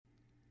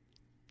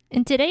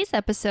In today's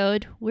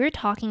episode, we're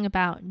talking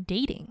about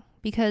dating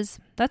because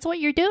that's what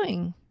you're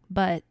doing.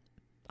 But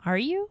are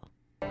you?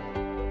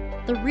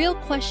 The real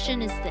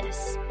question is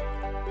this: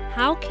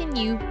 how can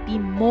you be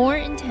more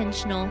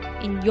intentional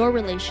in your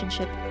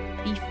relationship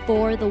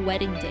before the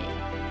wedding day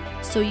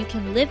so you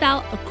can live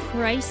out a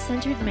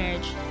Christ-centered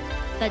marriage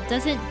that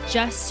doesn't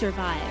just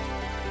survive,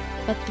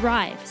 but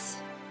thrives?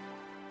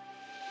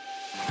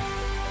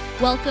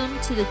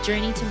 Welcome to the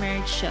Journey to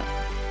Marriage show.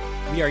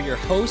 We are your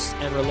hosts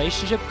and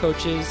relationship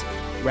coaches,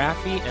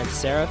 Rafi and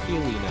Sarah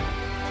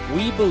Fiolina.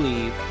 We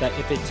believe that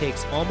if it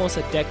takes almost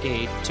a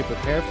decade to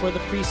prepare for the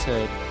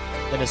priesthood,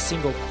 then a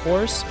single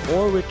course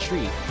or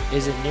retreat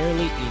isn't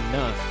nearly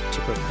enough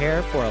to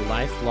prepare for a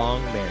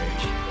lifelong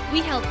marriage.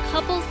 We help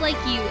couples like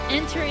you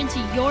enter into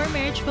your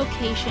marriage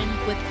vocation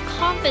with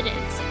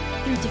confidence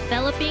through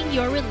developing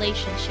your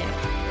relationship.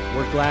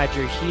 We're glad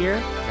you're here.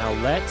 Now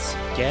let's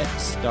get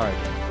started.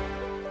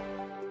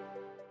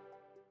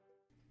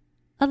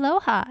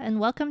 Aloha and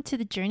welcome to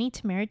the Journey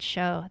to Marriage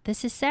show.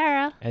 This is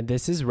Sarah. And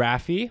this is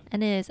Rafi.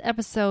 And it is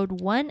episode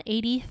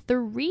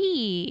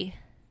 183.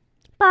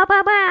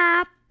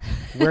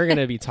 We're going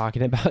to be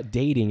talking about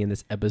dating in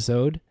this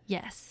episode.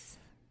 Yes,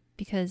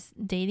 because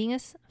dating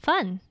is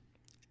fun.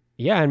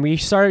 Yeah, and we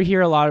started to hear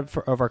a lot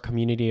of our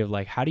community of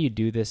like, how do you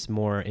do this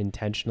more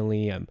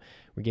intentionally?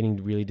 We're getting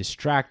really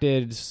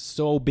distracted,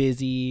 so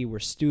busy. We're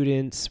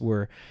students.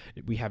 We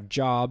have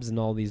jobs and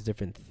all these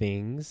different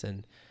things.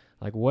 And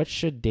like, what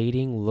should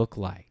dating look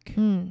like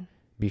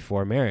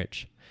before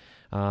marriage?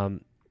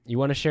 You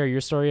want to share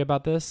your story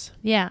about this?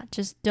 Yeah,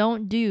 just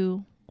don't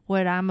do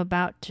what I'm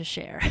about to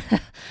share.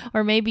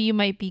 Or maybe you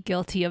might be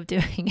guilty of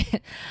doing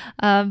it.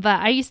 But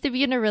I used to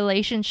be in a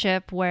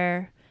relationship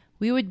where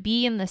we would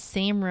be in the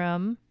same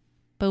room,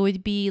 but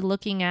we'd be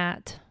looking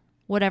at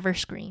whatever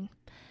screen.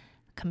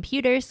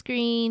 Computer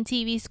screen,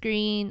 TV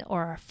screen,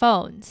 or our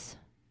phones.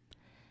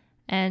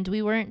 And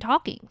we weren't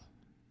talking.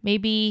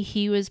 Maybe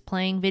he was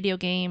playing video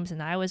games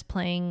and I was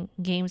playing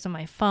games on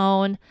my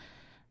phone.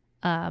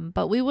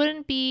 But we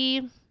wouldn't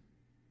be,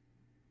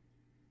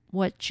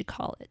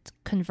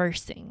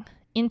 conversing,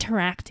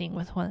 interacting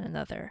with one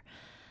another.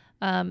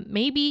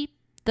 Maybe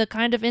the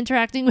kind of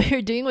interacting we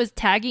were doing was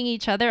tagging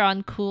each other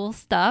on cool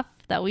stuff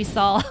that we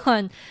saw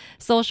on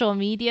social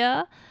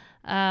media.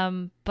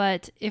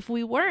 But if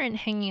we weren't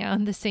hanging out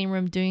in the same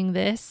room doing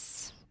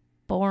this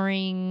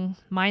boring,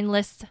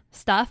 mindless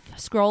stuff,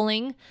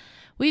 scrolling,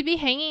 we'd be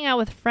hanging out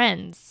with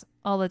friends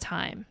all the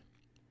time.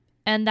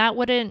 And that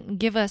wouldn't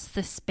give us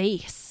the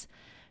space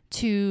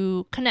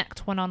to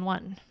connect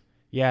one-on-one.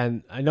 Yeah,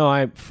 and I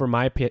know for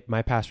my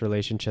past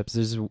relationships,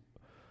 there's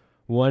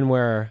one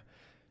where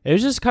it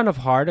was just kind of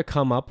hard to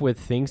come up with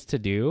things to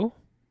do.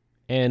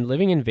 And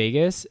living in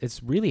Vegas,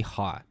 it's really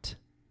hot,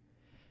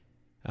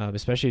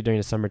 especially during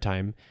the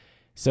summertime.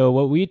 So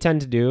what we tend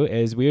to do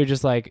is we would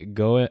just like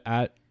go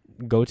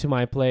to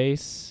my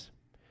place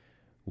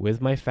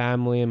with my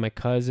family and my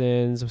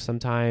cousins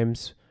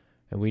sometimes,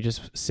 and we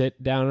just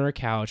sit down on our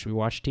couch. We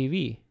watch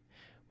TV.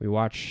 We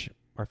watch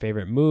our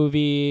favorite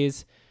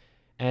movies,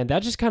 and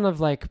that just kind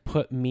of like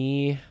put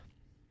me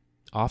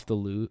off the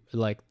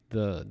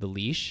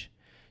leash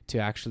to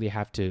actually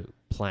have to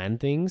plan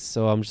things.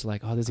 So I'm just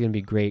like, oh, this is gonna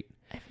be great.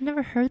 I've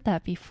never heard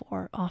that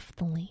before. Off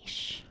the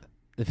leash.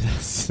 If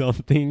that's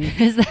something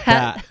is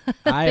that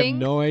I have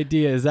no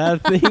idea. Is that a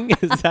thing?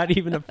 Is that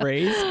even a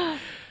phrase?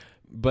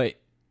 But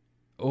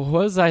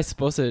what was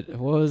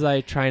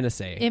I trying to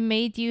say? It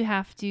made you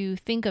have to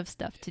think of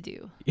stuff to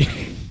do.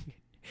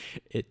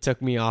 It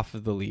took me off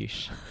of the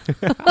leash.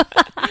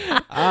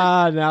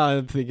 Now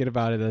I'm thinking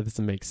about it. That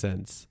doesn't make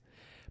sense.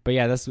 But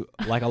yeah, that's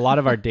like a lot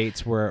of our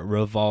dates were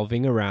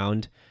revolving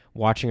around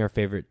watching our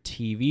favorite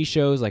TV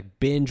shows, like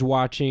binge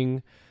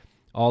watching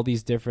all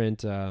these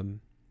different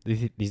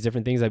these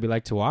different things that we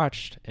like to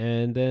watch.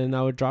 And then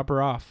I would drop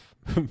her off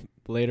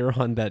later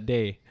on that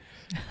day.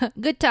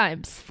 Good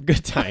times.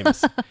 Good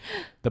times.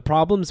 The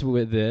problems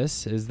with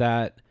this is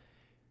that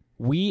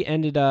we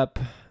ended up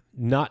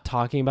not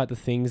talking about the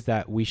things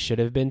that we should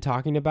have been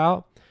talking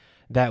about,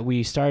 that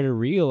we started to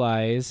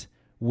realize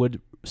would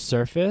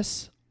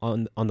surface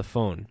on the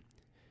phone.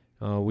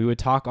 We would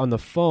talk on the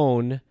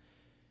phone,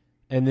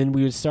 and then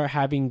we would start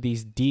having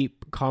these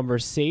deep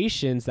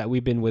conversations that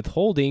we've been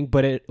withholding,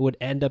 but it would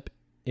end up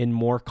in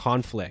more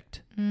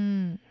conflict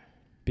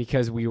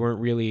because we weren't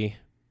really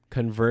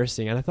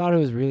conversing. And I thought it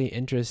was really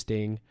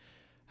interesting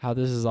how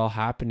this is all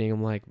happening.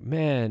 I'm like,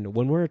 man,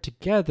 when we're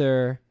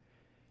together,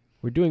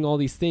 we're doing all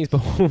these things, but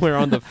when we're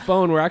on the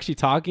phone, we're actually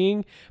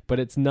talking, but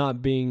it's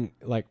not being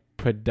like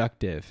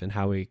productive in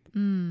how we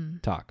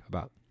talk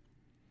about.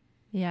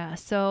 Yeah,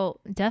 so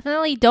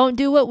definitely don't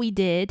do what we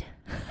did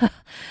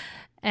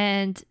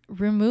and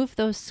remove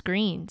those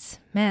screens.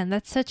 Man,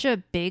 that's such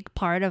a big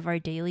part of our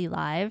daily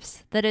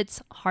lives that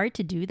it's hard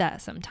to do that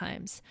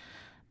sometimes.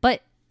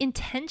 But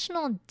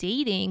intentional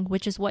dating,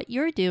 which is what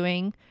you're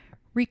doing,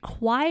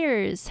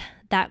 requires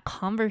that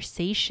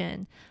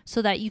conversation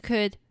so that you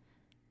could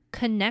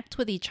connect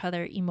with each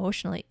other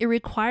emotionally. It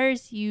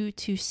requires you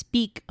to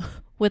speak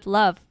with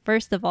love,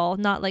 first of all,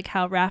 not like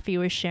how Rafi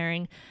was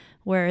sharing,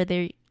 where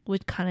they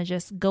would kind of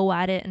just go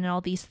at it and all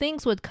these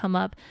things would come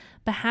up,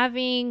 but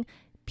having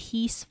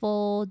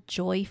peaceful,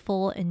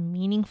 joyful, and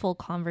meaningful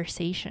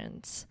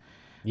conversations.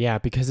 Yeah,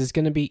 because it's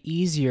going to be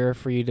easier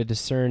for you to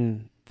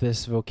discern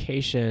this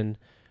vocation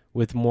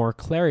with more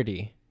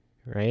clarity,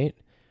 right?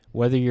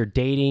 Whether you're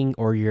dating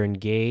or you're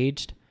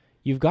engaged,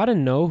 you've got to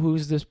know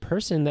who's this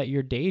person that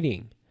you're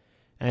dating.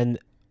 And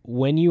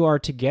when you are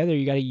together,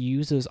 you got to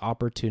use those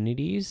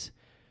opportunities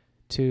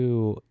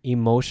to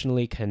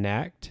emotionally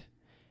connect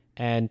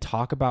and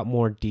talk about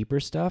more deeper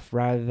stuff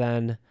rather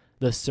than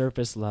the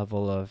surface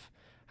level of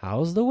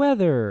how's the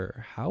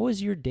weather? How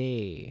was your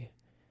day?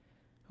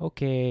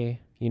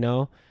 Okay,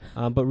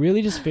 but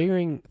really just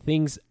figuring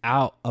things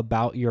out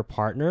about your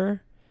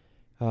partner.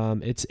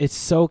 It's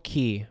so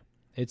key.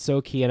 It's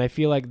so key. And I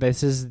feel like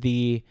this is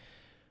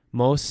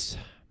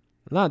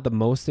not the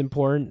most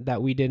important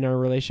that we did in our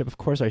relationship. Of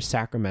course, our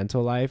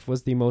sacramental life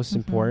was the most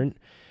important,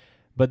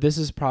 but this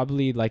is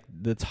probably like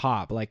the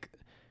top, like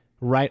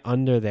right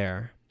under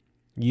there.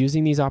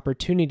 Using these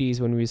opportunities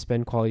when we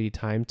spend quality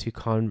time to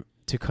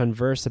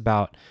converse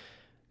about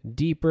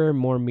deeper,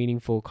 more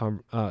meaningful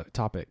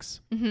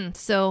topics.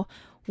 So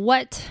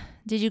what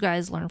did you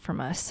guys learn from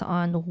us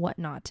on what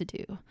not to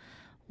do?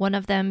 One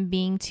of them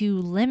being to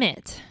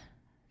limit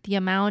the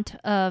amount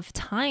of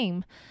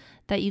time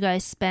that you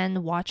guys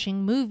spend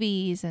watching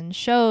movies and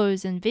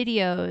shows and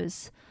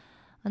videos.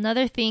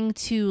 Another thing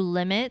to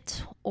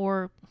limit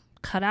or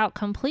cut out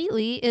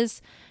completely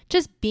is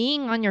just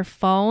being on your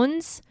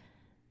phones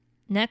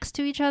next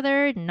to each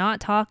other, not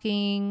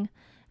talking,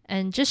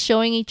 and just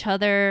showing each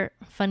other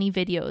funny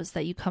videos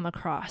that you come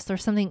across or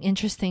something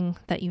interesting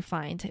that you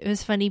find. It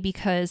was funny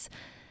because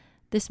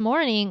this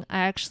morning I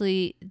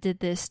actually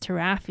did this to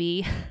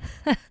Rafi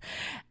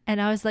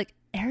and I was like,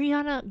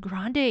 Ariana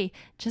Grande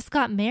just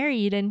got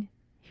married, and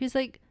he was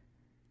like,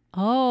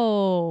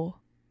 oh,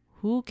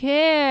 who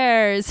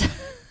cares?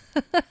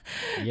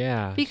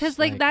 Yeah. Because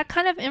like that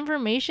kind of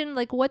information,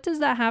 like what does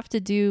that have to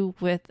do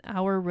with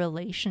our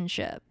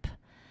relationship?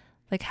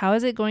 Like, how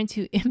is it going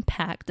to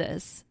impact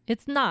us?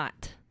 It's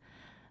not.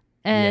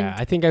 And yeah,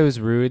 I think I was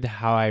rude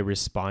how I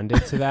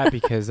responded to that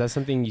because that's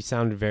something you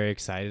sounded very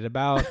excited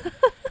about.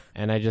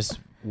 And I just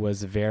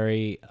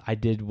I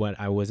did what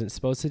I wasn't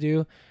supposed to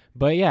do.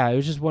 But yeah, it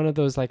was just one of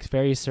those like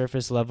very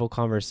surface level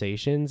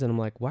conversations. And I'm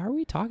like, why are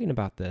we talking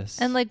about this?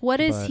 And like, what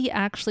is he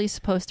actually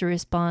supposed to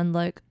respond?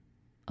 Like,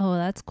 oh,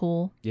 that's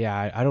cool.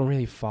 Yeah, I don't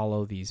really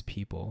follow these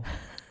people.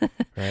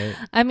 Right?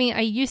 I mean,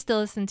 I used to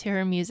listen to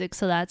her music,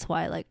 so that's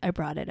why like I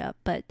brought it up.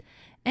 But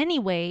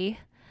anyway,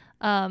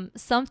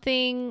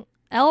 something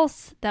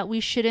else that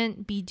we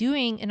shouldn't be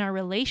doing in our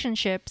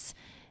relationships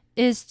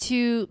is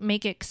to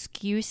make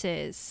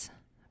excuses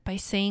by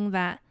saying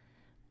that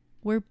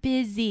we're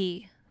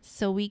busy,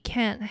 so we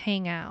can't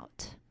hang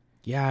out.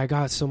 Yeah, I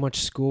got so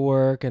much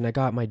schoolwork and I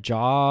got my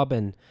job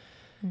and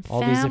all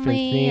these different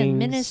things. And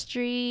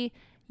ministry.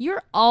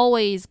 You're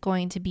always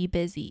going to be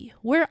busy.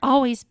 We're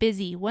always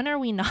busy. When are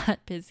we not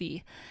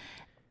busy?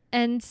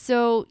 And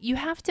so you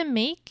have to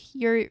make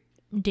your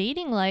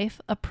dating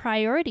life a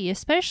priority,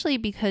 especially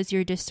because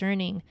you're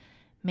discerning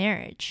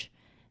marriage.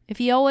 If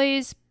you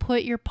always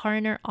put your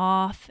partner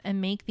off and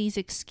make these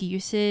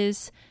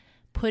excuses,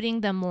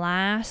 putting them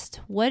last,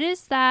 what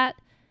is that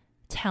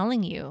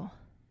telling you?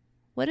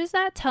 What is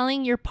that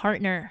telling your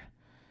partner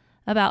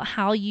about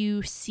how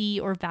you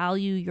see or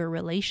value your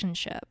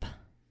relationship?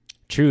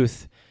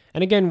 Truth.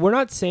 And again, we're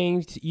not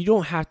saying you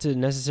don't have to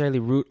necessarily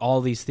root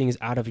all these things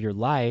out of your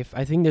life.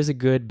 I think there's a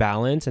good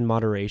balance and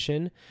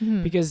moderation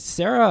because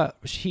Sarah,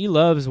 she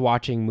loves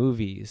watching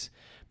movies,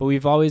 but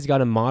we've always got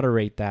to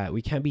moderate that.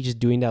 We can't be just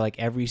doing that like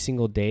every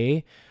single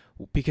day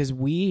because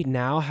we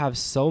now have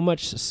so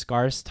much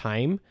scarce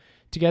time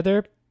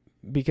together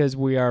because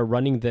we are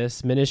running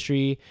this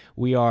ministry.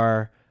 We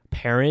are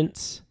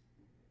parents.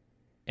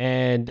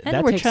 And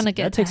we're trying to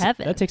get to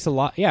heaven. That takes a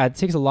lot. Yeah, it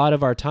takes a lot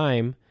of our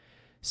time.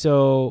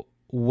 So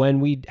when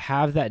we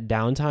have that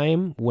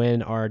downtime,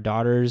 when our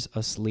daughter's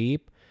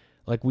asleep,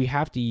 like we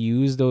have to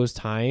use those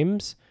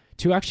times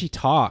to actually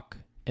talk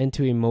and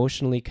to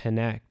emotionally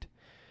connect.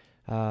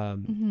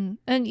 And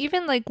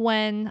even like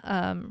when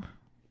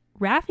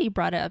Rafi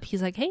brought it up,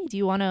 he's like, hey, do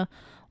you want to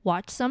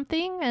watch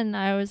something? And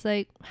I was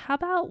like, how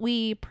about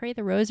we pray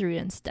the rosary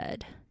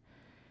instead?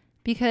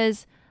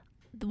 Because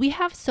we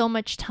have so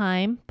much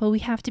time, but we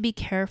have to be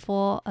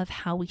careful of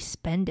how we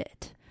spend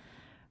it.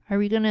 Are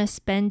we going to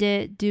spend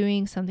it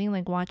doing something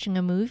like watching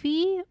a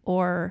movie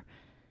or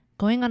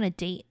going on a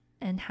date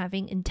and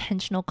having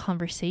intentional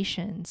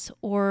conversations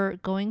or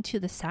going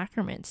to the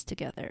sacraments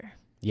together?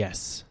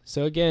 Yes.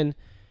 So again,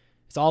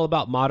 it's all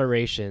about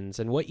moderations.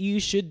 And what you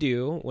should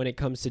do when it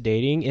comes to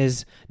dating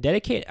is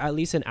dedicate at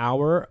least an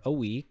hour a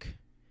week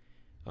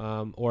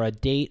or a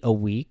date a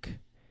week,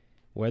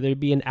 whether it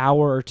be an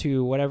hour or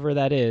two, whatever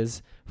that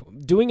is,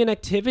 doing an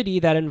activity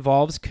that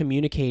involves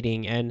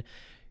communicating and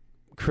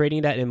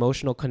creating that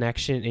emotional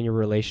connection in your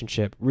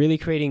relationship, really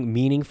creating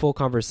meaningful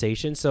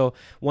conversation. So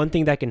one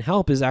thing that can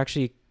help is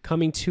actually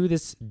coming to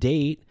this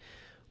date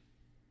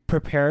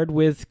prepared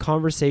with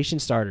conversation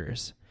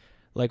starters.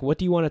 Like, what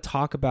do you want to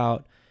talk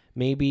about?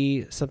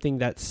 Maybe something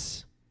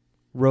that's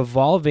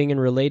revolving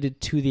and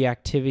related to the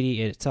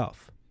activity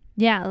itself.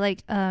 Yeah,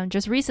 like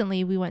just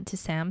recently we went to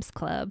Sam's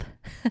Club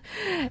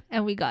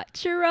and we got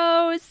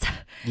churros.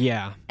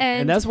 Yeah.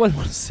 And that's one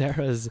of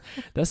Sarah's,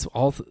 that's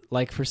all,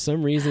 like, for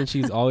some reason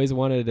she's always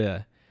wanted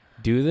to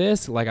do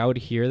this. Like, I would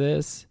hear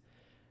this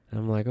and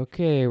I'm like,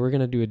 okay, we're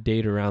going to do a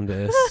date around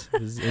this.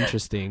 This is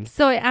interesting.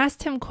 So I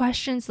asked him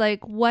questions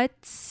like, what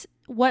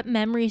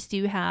memories do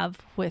you have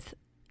with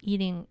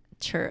eating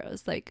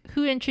churros? Like,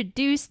 who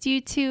introduced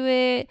you to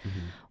it? Mm-hmm.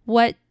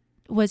 What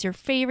was your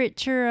favorite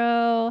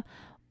churro?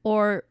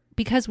 Or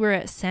because we're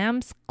at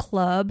Sam's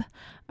Club,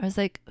 I was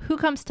like, who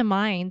comes to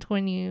mind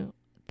when you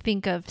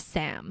think of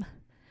Sam?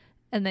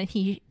 And then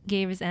he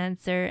gave his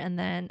answer. And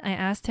then I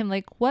asked him,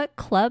 like, what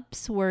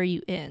clubs were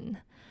you in?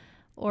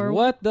 Or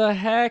what the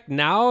heck?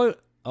 Now,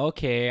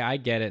 okay, I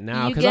get it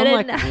now. Because I'm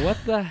like, now? What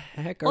the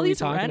heck are we talking about? All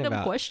these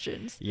random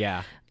questions.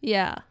 Yeah.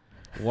 Yeah.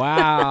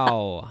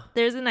 Wow.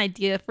 There's an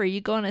idea for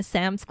you going to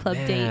Sam's Club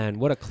date. Man,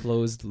 what a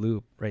closed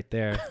loop right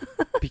there.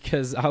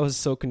 Because I was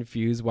so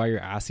confused why you're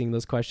asking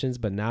those questions,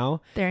 but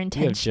now they're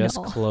intentional. You have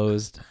just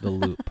closed the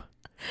loop.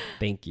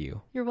 Thank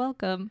you. You're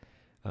welcome.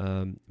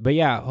 But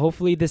yeah,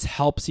 hopefully this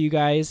helps you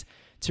guys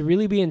to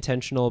really be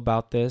intentional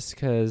about this,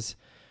 because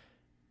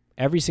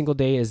every single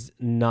day is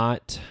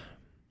not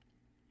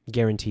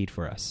guaranteed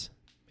for us.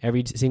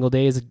 Every single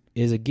day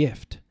is a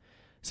gift.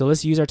 So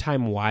let's use our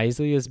time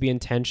wisely. Let's be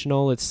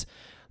intentional. Let's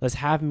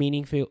have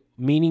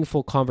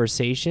meaningful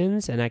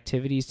conversations and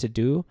activities to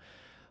do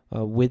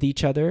with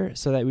each other,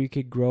 so that we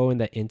could grow in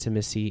that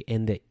intimacy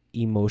and the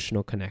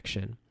emotional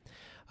connection.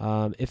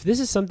 If this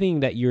is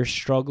something that you're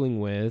struggling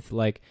with,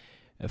 like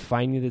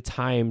finding the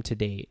time to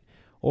date,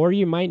 or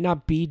you might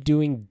not be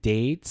doing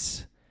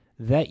dates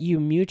that you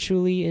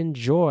mutually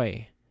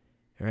enjoy,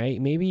 right?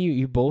 Maybe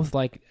you both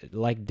like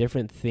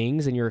different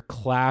things and you're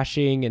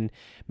clashing, and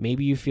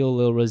maybe you feel a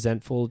little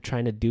resentful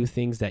trying to do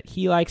things that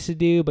he likes to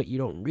do, but you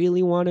don't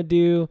really want to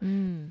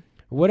do.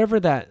 Whatever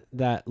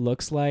that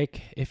looks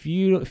like. If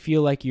you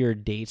feel like your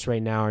dates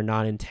right now are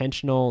not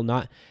intentional,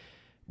 not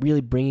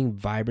really bringing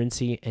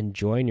vibrancy and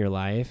joy in your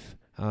life,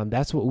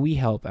 that's what we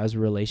help as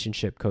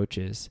relationship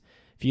coaches.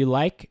 If you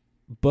like,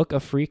 book a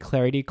free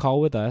clarity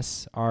call with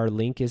us. Our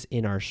link is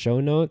in our show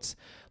notes.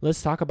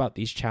 Let's talk about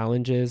these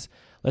challenges.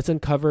 Let's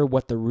uncover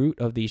what the root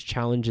of these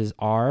challenges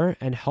are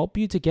and help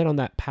you to get on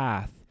that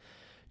path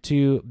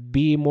to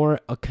be more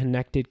a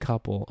connected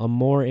couple, a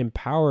more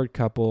empowered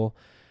couple,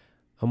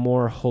 a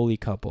more holy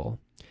couple.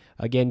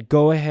 Again,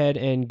 go ahead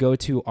and go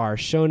to our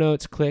show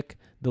notes. Click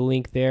the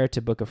link there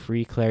to book a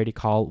free clarity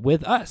call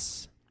with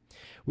us.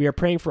 We are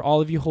praying for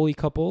all of you holy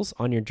couples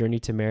on your journey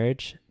to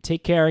marriage.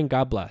 Take care and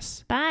God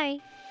bless. Bye.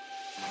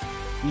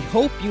 We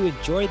hope you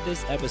enjoyed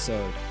this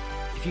episode.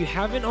 If you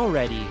haven't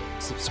already,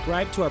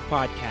 subscribe to our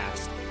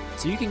podcast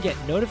so you can get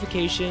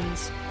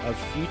notifications of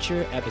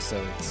future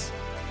episodes.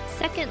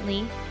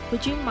 Secondly,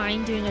 would you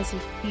mind doing us a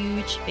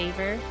huge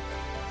favor?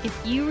 If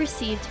you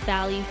received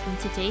value from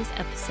today's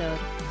episode,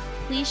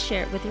 please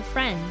share it with your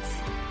friends.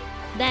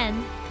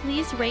 Then,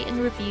 please rate and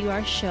review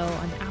our show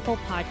on Apple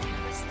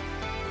Podcasts.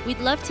 We'd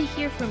love to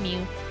hear from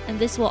you, and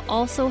this will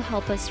also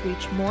help us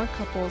reach more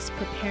couples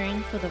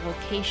preparing for the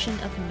vocation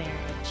of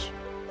marriage.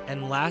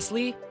 And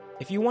lastly,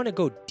 if you want to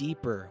go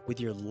deeper with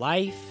your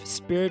life,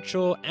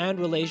 spiritual, and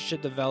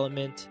relationship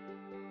development,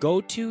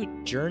 go to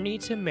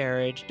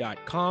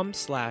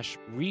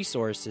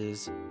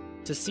journeytomarriage.com/resources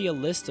to see a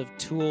list of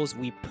tools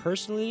we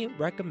personally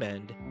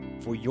recommend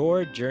for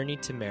your journey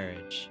to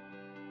marriage.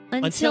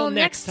 Until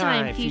next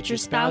time, future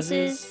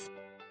spouses.